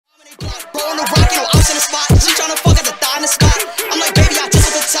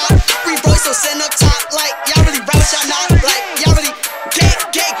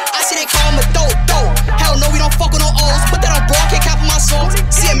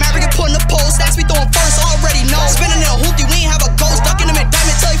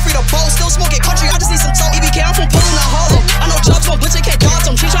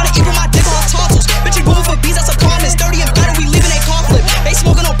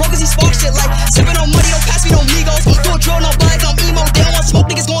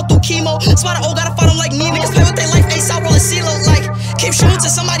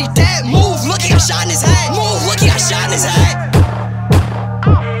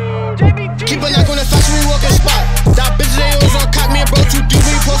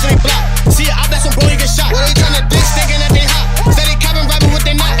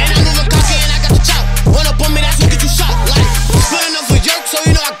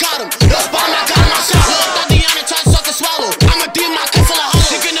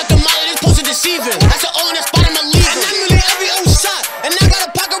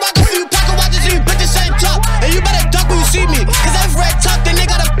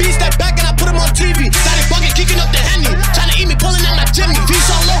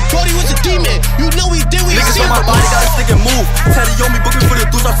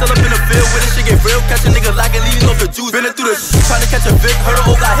packing, leading off the juice. Been through the shit, trying to catch a Vic. Heard a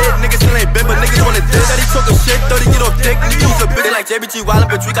old got hit, niggas still ain't been, but niggas wanna dick. That he talking shit, 30 get off dick, nigga use a bitch. They like JBG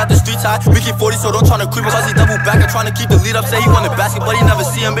wildin', but we got the streets high. We keep 40, so don't tryna creep us. He double back and tryna keep the lead up. Say he want the basket, but he never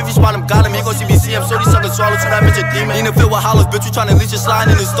see him. If he spot him, got him, he gon' see me see him. So he suckin' swallow to that bitch a demon. He in the field with hollows, bitch, we tryna leech your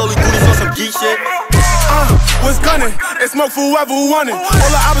slide in the slowly goonies on some geek shit. What's gunning? It's smoke for whoever who want it.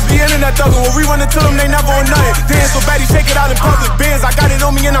 All the ops be in that thuggin'. When we run into them, they never on nothing. Damn, so bad he shake it out in public. Bands, I got it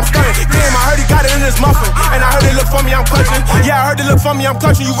on me and I'm stunning. Damn, I heard he got it in his muffin. And I heard they look for me, I'm clutching. Yeah, I heard they look for me, I'm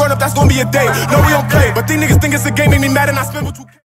clutching. You run up, that's gonna be a day. No, we don't play. But these niggas think it's a game, make me mad and I spend with 2K.